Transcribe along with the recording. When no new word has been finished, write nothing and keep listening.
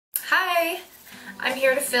Hi! I'm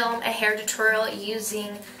here to film a hair tutorial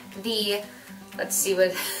using the, let's see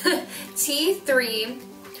what, T3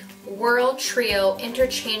 Whirl Trio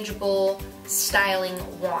Interchangeable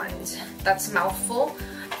Styling Wand. That's a mouthful.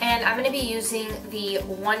 And I'm going to be using the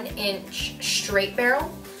 1-inch straight barrel.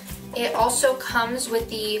 It also comes with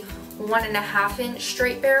the 1.5-inch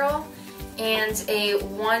straight barrel and a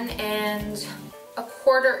 1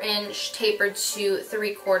 1/4 inch tapered to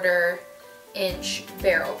 3/4 inch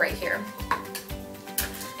barrel right here.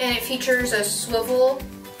 And it features a swivel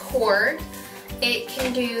cord. It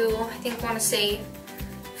can do, I think I want to say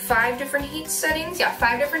 5 different heat settings. Yeah,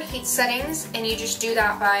 5 different heat settings, and you just do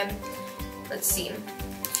that by, let's see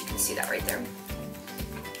if you can see that right there.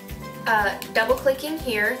 Double clicking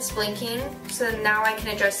here, it's blinking, so now I can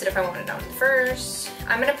adjust it if I want it on first.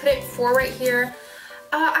 I'm going to put it 4 right here.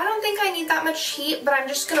 I don't think I need that much heat, but I'm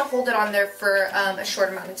just going to hold it on there for a short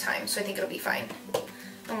amount of time, so I think it'll be fine.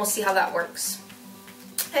 And we'll see how that works.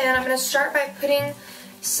 And I'm going to start by putting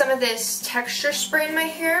some of this texture spray in my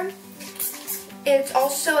hair. It's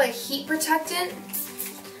also a heat protectant,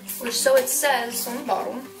 or so it says on the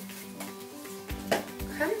bottom.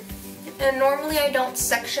 Okay. And normally I don't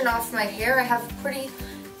section off my hair. I have pretty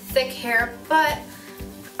thick hair, but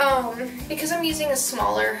because I'm using a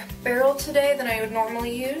smaller barrel today than I would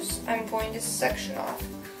normally use, I'm going to section off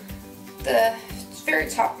the very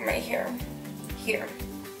top of my hair here.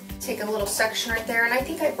 Take a little section right there, and I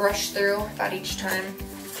think I brush through about each time.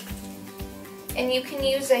 And you can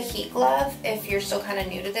use a heat glove if you're still kind of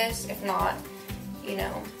new to this. If not, you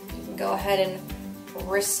know, you can go ahead and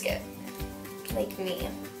risk it, like me.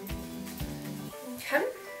 Okay.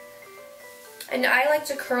 And I like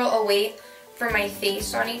to curl away from my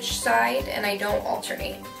face on each side, and I don't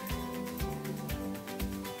alternate.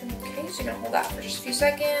 Okay, so you're gonna hold that for just a few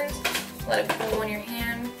seconds. Let it cool in your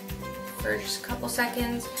hand for just a couple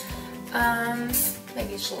seconds.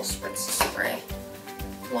 Maybe just a little spritz of spray.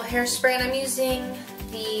 A little hairspray, and I'm using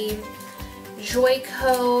the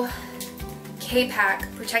Joico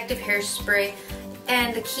K-Pack Protective Hairspray.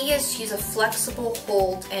 And the key is to use a flexible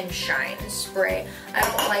hold and shine spray. I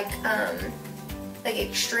don't like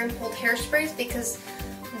extreme hold hairsprays because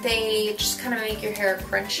they just kind of make your hair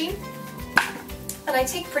crunchy. And I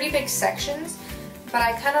take pretty big sections, but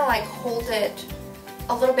I kind of like hold it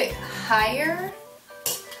a little bit higher.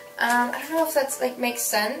 I don't know if that's like makes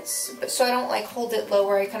sense, but so I don't like hold it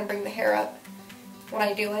lower. I kind of bring the hair up when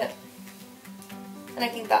I do it, and I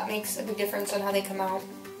think that makes a big difference on how they come out.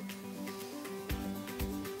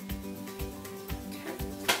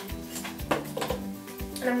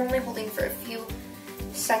 And I'm only holding for a few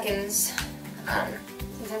seconds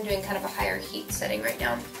since I'm doing kind of a higher heat setting right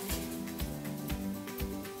now.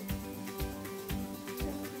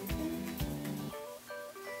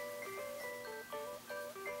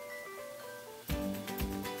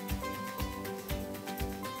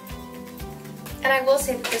 And I will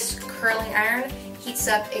say that this curling iron heats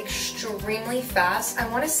up extremely fast. I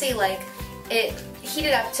want to say like it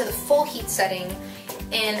heated up to the full heat setting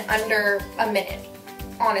in under a minute.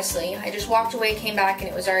 Honestly, I just walked away, came back, and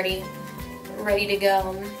it was already ready to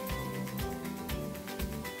go.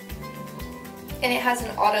 And it has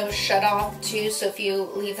an auto shut off too, so if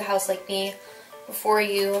you leave the house like me, before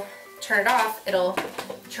you turn it off, it'll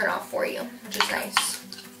turn off for you, which is nice.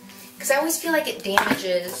 Because I always feel like it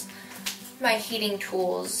damages my heating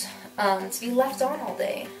tools to be left on all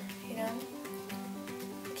day, you know?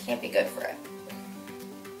 It can't be good for it.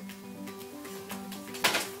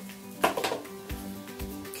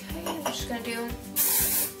 I'm just going to do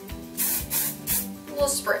a little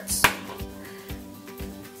spritz.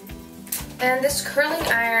 And this curling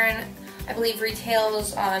iron, I believe,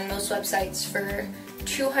 retails on most websites for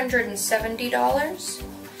 $270.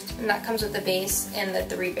 And that comes with the base and the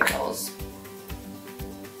 3 barrels.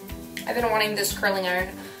 I've been wanting this curling iron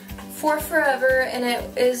for forever, and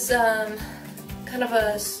it is kind of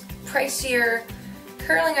a pricier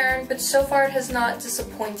curling iron, but so far it has not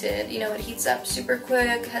disappointed. You know, it heats up super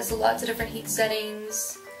quick, has lots of different heat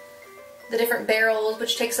settings, the different barrels,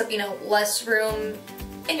 which takes up, you know, less room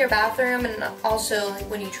in your bathroom and also like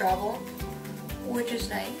when you travel, which is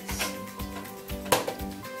nice.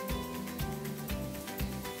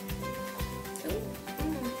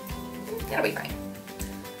 That'll be fine.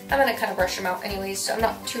 I'm gonna kind of brush them out anyways, so I'm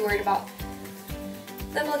not too worried about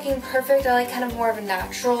them looking perfect. I like kind of more of a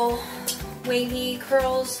natural wavy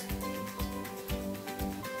curls.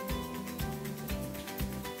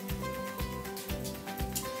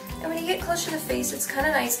 And when you get close to the face, it's kind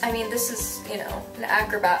of nice. I mean, this is, you know, an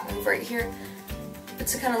acrobat move right here. But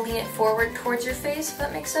to kind of lean it forward towards your face, if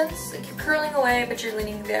that makes sense. Like you're curling away, but you're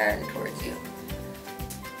leaning there and towards you.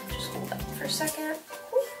 Just for a second.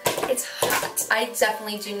 It's hot. I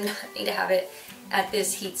definitely do not need to have it at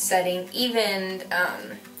this heat setting, even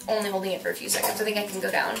only holding it for a few seconds. I think I can go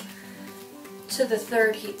down to the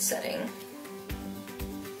 3rd heat setting.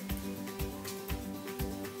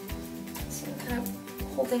 So I'm kind of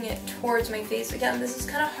holding it towards my face. Again, this is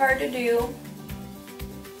kind of hard to do,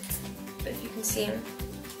 but if you can see,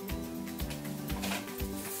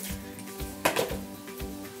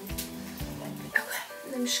 okay,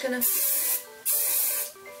 I'm just gonna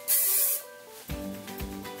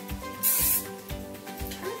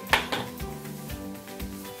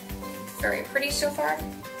very pretty so far.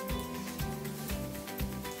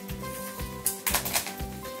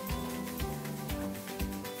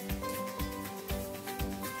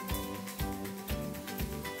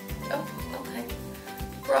 Oh, okay.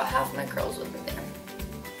 Brought half my curls with me there.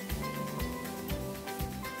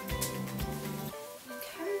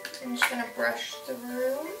 Okay, I'm just gonna brush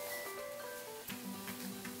through.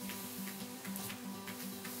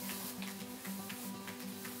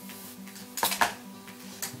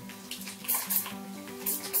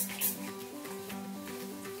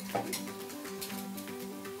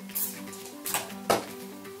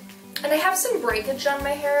 And I have some breakage on my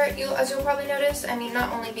hair, as you'll probably notice. I mean,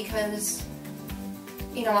 not only because,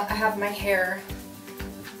 you know, I have my hair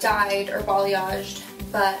dyed or balayaged,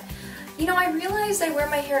 but, you know, I realized I wear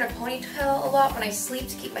my hair in a ponytail a lot when I sleep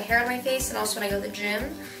to keep my hair out of my face, and also when I go to the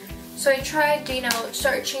gym. So I tried to, you know,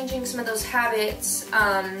 start changing some of those habits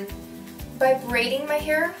by braiding my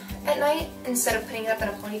hair at night instead of putting it up in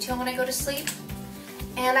a ponytail when I go to sleep.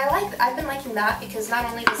 And I've been liking that because not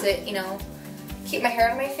only does it, you know, keep my hair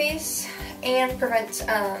out of my face and prevent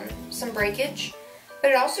some breakage,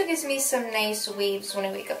 but it also gives me some nice waves when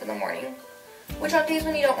I wake up in the morning, which on days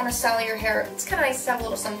when you don't want to style your hair, it's kind of nice to have a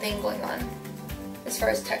little something going on as far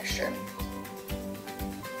as texture.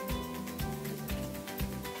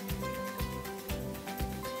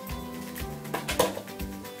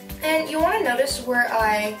 And you want to notice where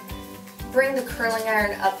I bring the curling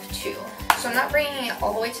iron up to. So I'm not bringing it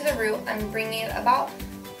all the way to the root, I'm bringing it about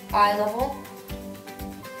eye level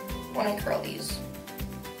when I curl these.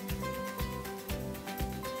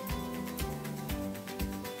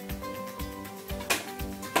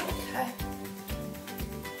 Okay.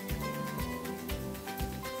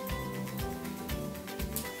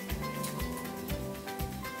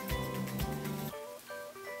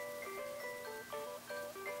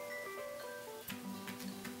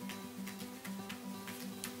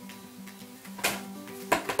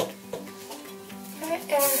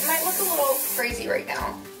 And it might look a little crazy right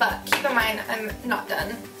now, but keep in mind I'm not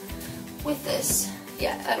done with this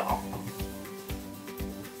yet at all.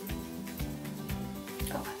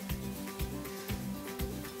 Okay.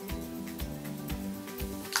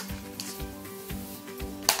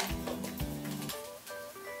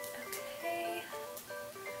 Okay.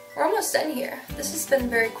 We're almost done here. This has been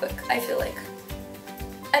very quick, I feel like.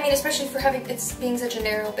 I mean, especially for it's being such a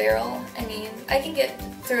narrow barrel. I mean, I can get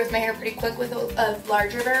through with my hair pretty quick with a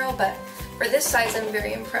larger barrel, but for this size I'm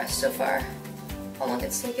very impressed so far. How long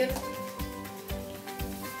it's taken.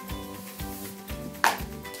 I'm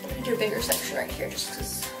going to do a bigger section right here just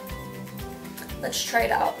because. Let's try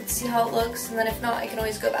it out. Let's see how it looks, and then if not, I can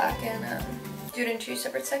always go back and do it in 2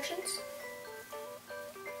 separate sections.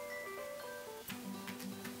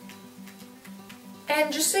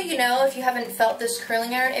 And just so you know, if you haven't felt this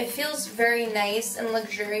curling iron, it feels very nice and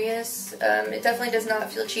luxurious. It definitely does not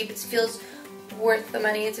feel cheap. It feels worth the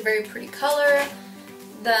money. It's a very pretty color.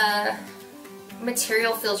 The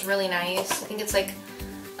material feels really nice. I think it's like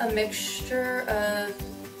a mixture of,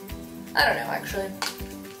 I don't know actually,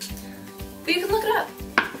 but you can look it up.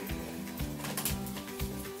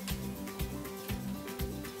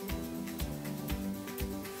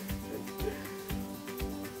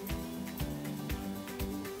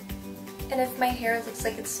 And if my hair looks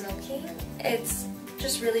like it's smoky, it's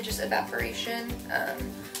just really just evaporation.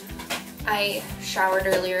 I showered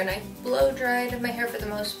earlier and I blow dried my hair for the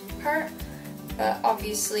most part, but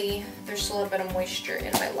obviously there's still a little bit of moisture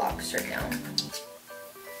in my locks right now.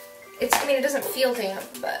 I mean, it doesn't feel damp,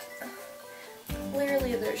 but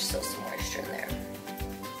clearly there's still some moisture in there.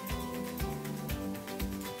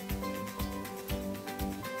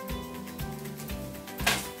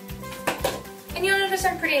 And you'll notice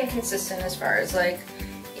I'm pretty inconsistent as far as, like,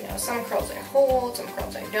 you know, some curls I hold, some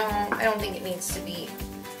curls I don't. I don't think it needs to be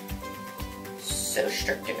so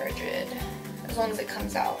strict and rigid, as long as it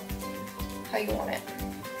comes out how you want it.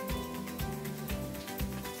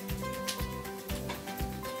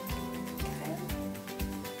 Okay.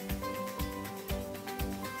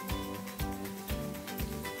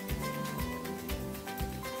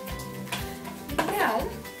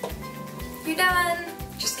 you're done.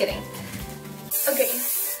 Just kidding. Okay,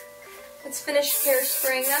 let's finish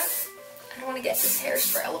hairspraying that. I don't want to get this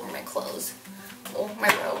hairspray all over my clothes. Oh,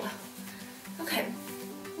 my robe. Okay,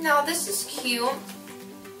 now this is cute.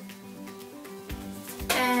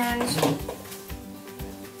 And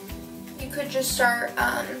you could just start,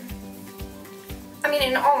 I mean,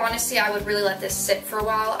 in all honesty, I would really let this sit for a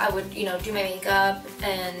while. I would, you know, do my makeup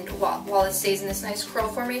and while it stays in this nice curl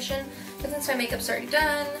formation. But since my makeup's already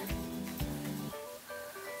done,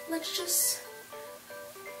 let's just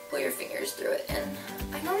put your fingers through it. And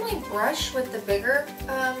I normally brush with the bigger,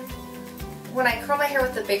 when I curl my hair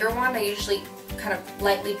with the bigger wand, I usually kind of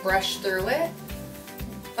lightly brush through it.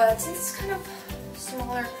 But since it's kind of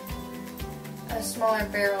smaller, a smaller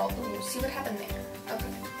barrel, ooh, see what happened there? Okay,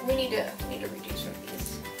 we need to reduce one of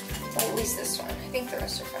these. Well, at least this one. I think the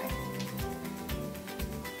rest are fine.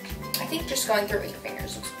 I think just going through it with your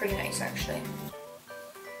fingers looks pretty nice, actually.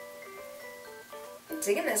 I'm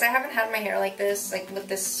digging this. I haven't had my hair like this, like with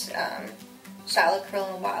this style of curl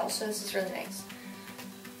in a while, so this is really nice.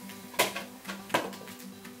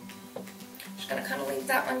 Just gonna kind of leave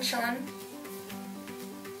that one chilling.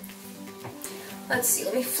 Let's see,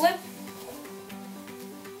 let me flip.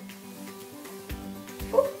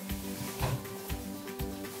 Ooh.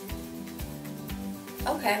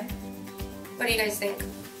 Okay, what do you guys think?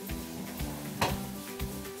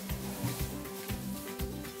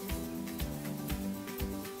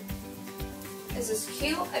 Is this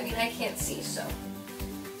cute? I mean, I can't see, so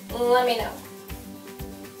let me know.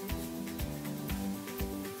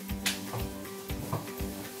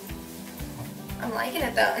 I'm liking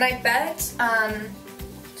it though, and I bet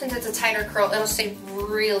since it's a tighter curl, it'll stay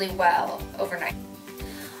really well overnight.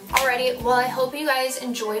 Alrighty, well, I hope you guys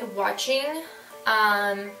enjoyed watching.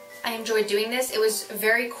 I enjoyed doing this. It was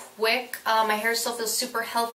very quick. My hair still feels super healthy.